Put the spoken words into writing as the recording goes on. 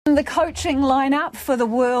The coaching lineup for the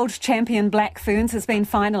world champion Black Ferns has been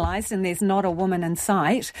finalised and there's not a woman in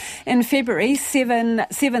sight. In February,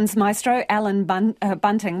 Sevens maestro Allan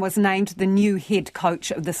Bunting was named the new head coach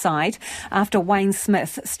of the side after Wayne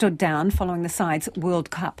Smith stood down following the side's World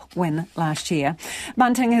Cup win last year.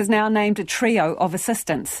 Bunting has now named a trio of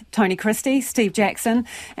assistants, Tony Christie, Steve Jackson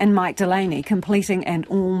and Mike Delany, completing an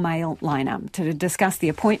all-male lineup. To discuss the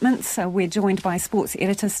appointments, we're joined by sports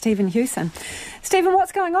editor Stephen Hewson. Stephen,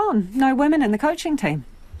 what's going on? No women in the coaching team.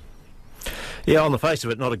 Yeah, on the face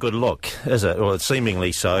of it, not a good look, is it? Well, it's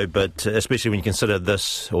seemingly so, but especially when you consider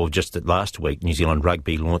this, or just last week, New Zealand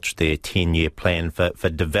Rugby launched their 10-year plan for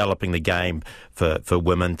developing the game for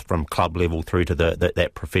women from club level through to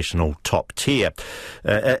that professional top tier.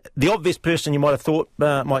 The obvious person you might have thought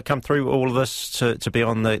might come through all of this to be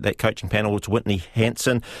on that coaching panel was Whitney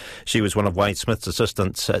Hansen. She was one of Wayne Smith's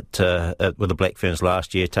assistants with the Black Ferns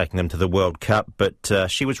last year, taking them to the World Cup, but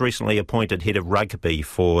she was recently appointed head of rugby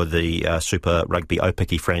for the Super Rugby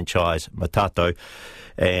Opiki franchise, Matato,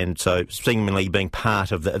 and so seemingly being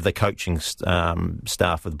part of the coaching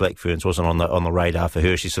staff of the Black Ferns wasn't on the radar for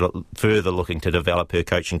her. She's sort of further looking to develop her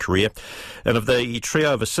coaching career. And of the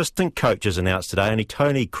trio of assistant coaches announced today, only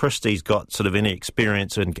Tony Christie's got sort of any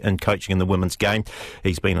experience in coaching in the women's game.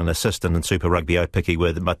 He's been an assistant in Super Rugby Opiki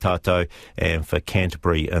with Matato and for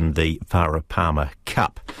Canterbury in the Farah Palmer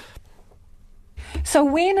Cup. So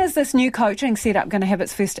when is this new coaching setup going to have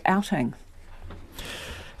its first outing?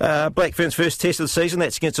 Black Ferns' first test of the season,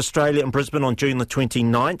 that's against Australia and Brisbane on June the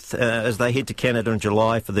 29th, as they head to Canada in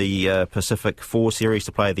July for the Pacific 4 series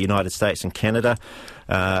to play the United States and Canada.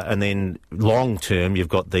 And then long term, you've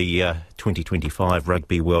got the 2025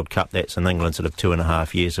 Rugby World Cup. That's in England, sort of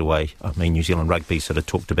 2.5 years away. I mean, New Zealand Rugby sort of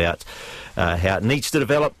talked about how it needs to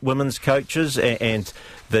develop women's coaches and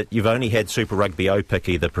that you've only had Super Rugby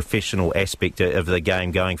Opiki, the professional aspect of the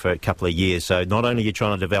game, going for a couple of years. So not only are you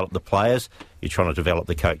trying to develop the players, you're trying to develop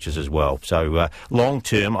the coaches as well. So long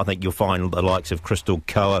term, I think you'll find the likes of Crystal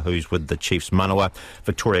Koa, who's with the Chiefs Manawa,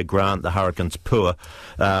 Victoria Grant, the Hurricanes Pua,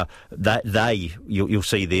 you'll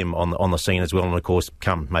see them on the scene as well. And of course,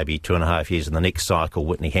 come maybe 2.5 years in the next cycle,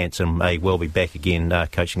 Whitney Hansen may well be back again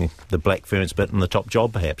coaching the Black Ferns, but in the top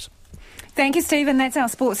job perhaps. Thank you, Stephen. That's our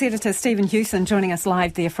sports editor, Stephen Hewson, joining us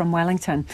live there from Wellington.